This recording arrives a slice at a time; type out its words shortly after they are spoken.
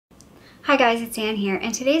Hi guys, it's Ann here,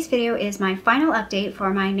 and today's video is my final update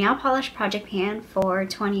for my nail polish project pan for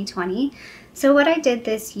 2020. So what I did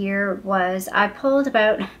this year was I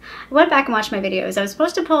went back and watched my videos. I was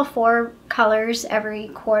supposed to pull 4 colors every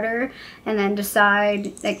quarter and then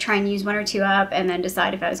decide, try and use 1 or 2 up and then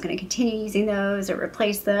decide if I was going to continue using those or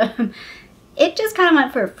replace them. It just kind of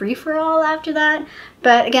went for a free-for-all after that.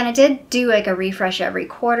 But again, I did do a refresh every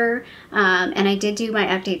quarter, and I did do my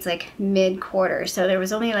updates mid-quarter. So there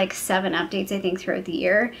was only 7 updates, I think, throughout the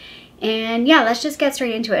year. And yeah, let's just get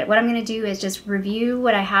straight into it. What I'm going to do is just review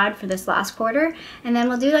what I had for this last quarter, and then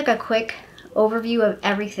we'll do a quick overview of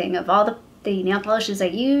everything, of all the nail polishes I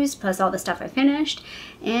used, plus all the stuff I finished,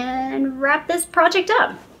 and wrap this project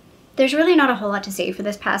up. There's really not a whole lot to say for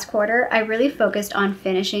this past quarter. I really focused on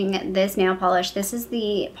finishing this nail polish. This is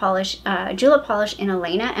the julep polish in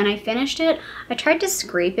Elena, and I finished it. I tried to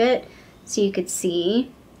scrape it so you could see.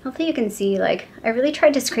 Hopefully you can see, I really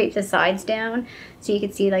tried to scrape the sides down so you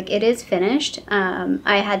could see, it is finished.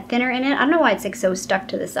 I had thinner in it. I don't know why it's, so stuck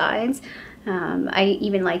to the sides. I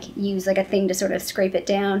even use a thing to sort of scrape it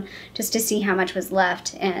down just to see how much was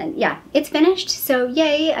left, and yeah, it's finished. So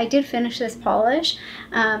yay, I did finish this polish.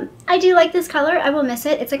 I do like this color. I will miss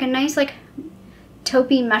it. It's a nice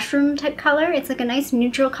taupey mushroom type color. It's a nice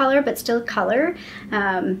neutral color but still color,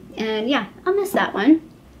 and yeah, I'll miss that one.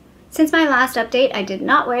 Since my last update, I did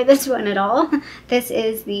not wear this one at all. This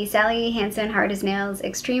is the Sally Hansen Hard as Nails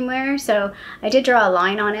Extreme Wear, so I did draw a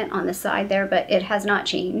line on it on the side there, but it has not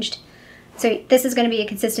changed. So this is going to be a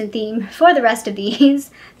consistent theme for the rest of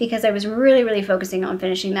these because I was really focusing on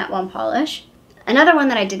finishing that one polish. Another one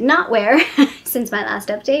that I did not wear since my last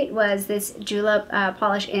update was this julep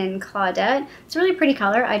polish in Claudette. It's a really pretty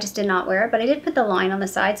color. I just did not wear it, but I did put the line on the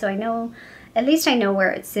side, so I know, at least I know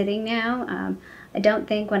where it's sitting now. I don't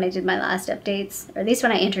think when I did my last updates, or at least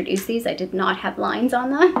when I introduced these, I did not have lines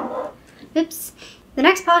on them. Oops. The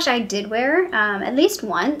next polish I did wear at least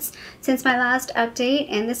once since my last update,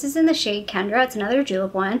 and this is in the shade Kendra. It's another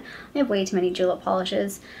julep one. I have way too many julep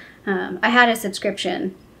polishes. I had a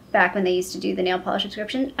subscription back when they used to do the nail polish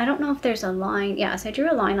subscription. I don't know if there's a line. Yeah, so I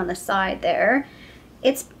drew a line on the side there.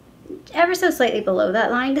 It's ever so slightly below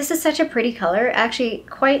that line. This is such a pretty color. Actually,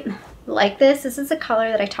 quite like this. This is a color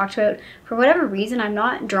that I talked about. For whatever reason, I'm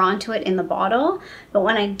not drawn to it in the bottle, but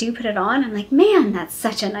when I do put it on, I'm like, man, that's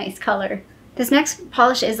such a nice color. This next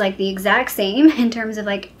polish is the exact same in terms of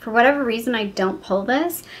for whatever reason I don't pull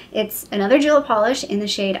this. It's another julep polish in the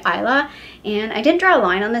shade Isla, and I didn't draw a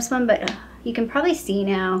line on this one, but you can probably see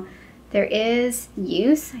now there is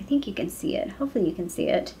use. I think you can see it. Hopefully you can see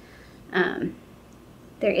it.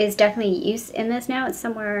 There is definitely use in this now. It's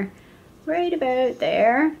somewhere right about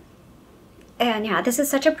there. And yeah, this is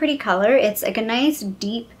such a pretty color. It's a nice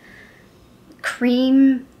deep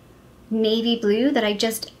cream navy blue that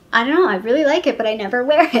I don't know, I really like it, but I never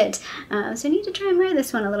wear it. So I need to try and wear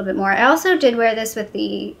this one a little bit more. I also did wear this with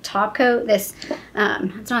the top coat. It's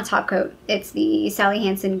not a top coat, it's the Sally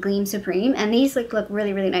Hansen Gleam Supreme, and these look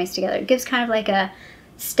really nice together. It gives kind of a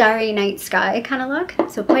starry night sky kind of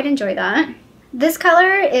look, so quite enjoy that. This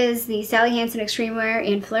color is the Sally Hansen Extreme Wear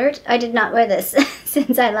in Flirt. I did not wear this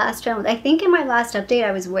since I last filmed. I think in my last update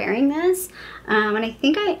I was wearing this, and I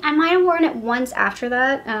think I might have worn it once after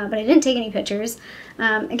that, but I didn't take any pictures.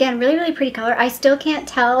 Again, really pretty color. I still can't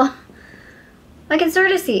tell. I can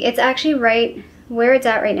sort of see. It's actually right where it's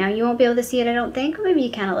at right now. You won't be able to see it, I don't think. Maybe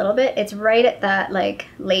you can a little bit. It's right at that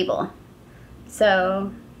label.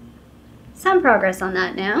 So some progress on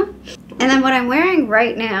that now. And then what I'm wearing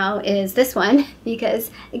right now is this one because,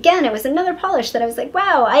 again, it was another polish that I was like,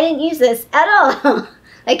 wow, I didn't use this at all.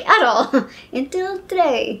 At all, until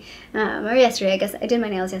today, or yesterday. I guess I did my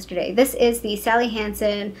nails yesterday. This is the Sally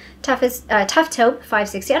Hansen Tough Taupe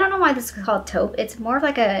 560. I don't know why this is called taupe. It's more of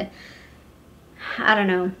I don't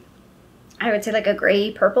know, I would say a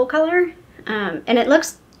gray purple color, and it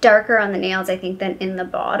looks darker on the nails, I think, than in the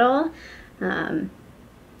bottle.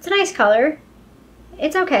 It's a nice color.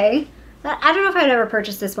 It's okay. I don't know if I'd ever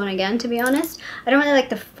purchase this one again, to be honest. I don't really like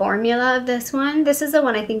the formula of this one. This is the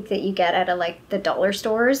one I think that you get out of the dollar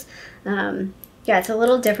stores. Yeah, it's a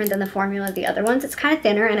little different than the formula of the other ones. It's kind of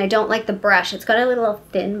thinner, and I don't like the brush. It's got a little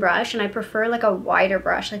thin brush, and I prefer a wider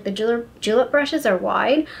brush. The julep brushes are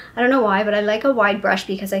wide. I don't know why, but I like a wide brush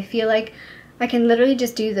because I feel like I can literally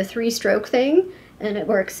just do the 3-stroke thing, and it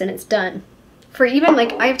works, and it's done. For even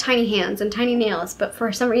I have tiny hands and tiny nails, but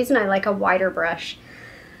for some reason I like a wider brush.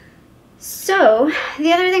 So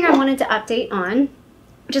the other thing I wanted to update on,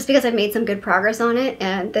 just because I've made some good progress on it,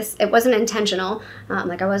 and it wasn't intentional, I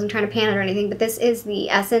wasn't trying to pan it or anything, but this is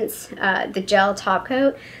the Essence, the gel top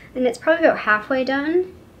coat, and it's probably about halfway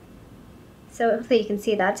done. So hopefully you can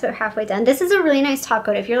see that's about halfway done. This is a really nice top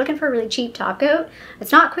coat. If you're looking for a really cheap top coat,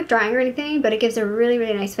 it's not quick drying or anything, but it gives a really,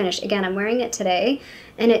 really nice finish. Again, I'm wearing it today,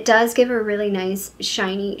 and it does give a really nice,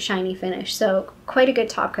 shiny, shiny finish. So quite a good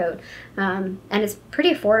top coat. And it's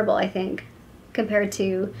pretty affordable, I think, compared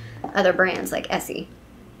to other brands like Essie.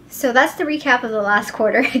 So that's the recap of the last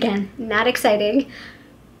quarter. Again, not exciting.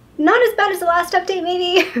 Not as bad as the last update,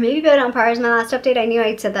 maybe, or maybe about on par as my last update. I knew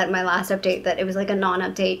I said that in my last update, that it was like a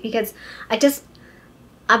non-update, because I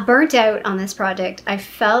burnt out on this project. I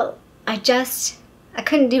felt I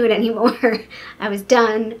couldn't do it anymore. I was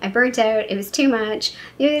done. I burnt out. It was too much.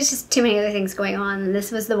 There was just too many other things going on, and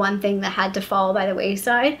this was the one thing that had to fall by the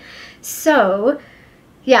wayside. So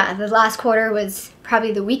yeah, the last quarter was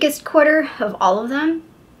probably the weakest quarter of all of them.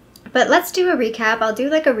 But let's do a recap. I'll do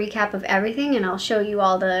like a recap of everything, and I'll show you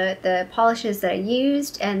all the polishes that I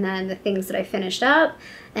used and then the things that I finished up,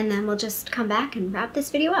 and then we'll just come back and wrap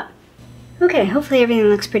this video up. Okay, hopefully everything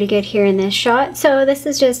looks pretty good here in this shot. So this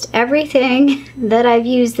is just everything that I've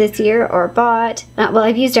used this year or bought. Well,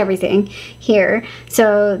 I've used everything here.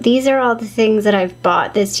 So these are all the things that I've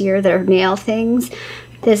bought this year that are nail things.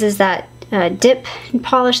 This is that dip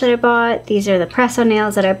polish that I bought. These are the press-on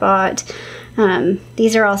nails that I bought.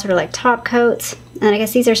 These are all sort of like top coats, and I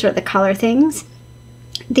guess these are sort of the color things.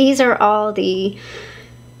 These are all the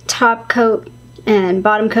top coat and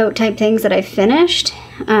bottom coat type things that I finished.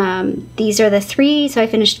 These are the three, so I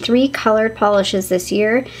finished 3 colored polishes this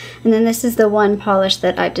year, and then this is the one polish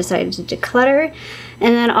that I've decided to declutter,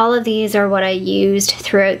 and then all of these are what I used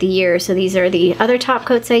throughout the year. So these are the other top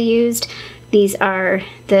coats I used. These are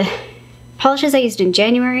the polishes I used in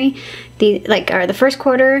January. These are the first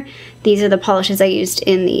quarter. These are the polishes I used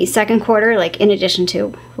in the second quarter, like in addition to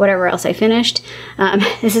whatever else I finished.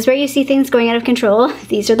 This is where you see things going out of control.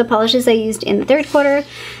 These are the polishes I used in the third quarter,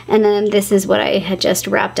 and then this is what I had just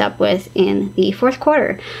wrapped up with in the fourth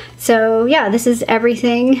quarter. So yeah, this is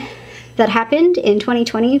everything that happened in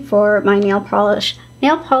 2020 for my nail polish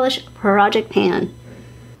project pan.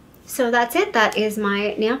 So that's it. That is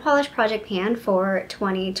my nail polish project pan for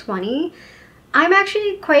 2020. I'm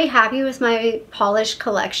actually quite happy with my polish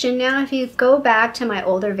collection now. If you go back to my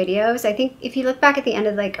older videos, I think if you look back at the end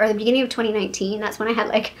of or the beginning of 2019, that's when I had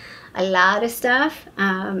like a lot of stuff,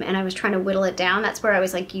 and I was trying to whittle it down. That's where I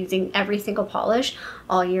was like using every single polish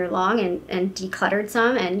all year long, and decluttered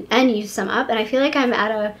some and used some up. And I feel like I'm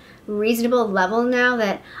at a reasonable level now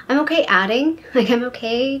that I'm okay adding, like I'm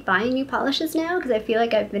okay buying new polishes now, because I feel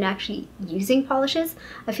like I've been actually using polishes.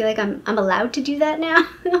 I feel like I'm allowed to do that now.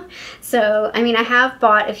 So I mean, I have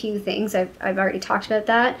bought a few things. I've already talked about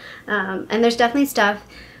that, and there's definitely stuff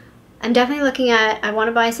I'm definitely looking at. I want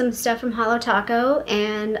to buy some stuff from Holo Taco,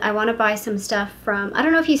 and I want to buy some stuff from, I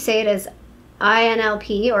don't know if you say it as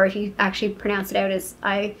INLP or if you actually pronounce it out as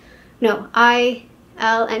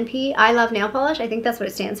LNP, I Love Nail Polish. I think that's what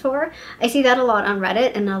it stands for. I see that a lot on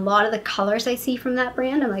Reddit, and a lot of the colors I see from that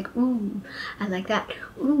brand, I'm like, ooh, I like that.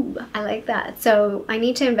 Ooh, I like that. So I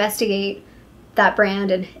need to investigate that brand,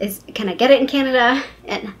 and can I get it in Canada,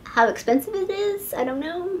 and how expensive it is. I don't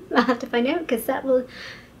know. I'll have to find out, because that will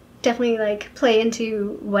definitely like play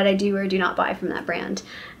into what I do or do not buy from that brand.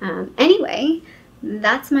 Anyway,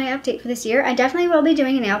 that's my update for this year. I definitely will be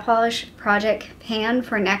doing a nail polish project pan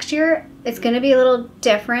for next year. It's going to be a little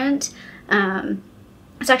different.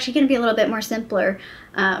 It's actually going to be a little bit more simpler,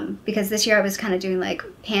 because this year I was kind of doing like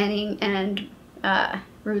panning and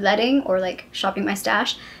rouletting, or like shopping my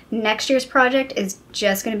stash. Next year's project is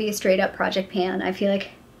just going to be a straight up project pan. I feel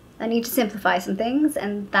like I need to simplify some things,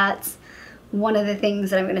 and that's one of the things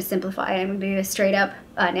that I'm going to simplify. I'm going to do a straight up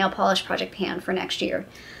nail polish project pan for next year.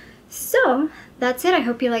 So that's it. I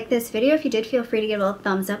hope you liked this video. If you did, feel free to give a little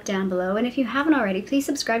thumbs up down below. And if you haven't already, please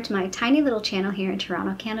subscribe to my tiny little channel here in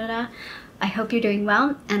Toronto, Canada. I hope you're doing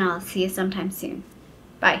well, and I'll see you sometime soon.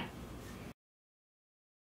 Bye.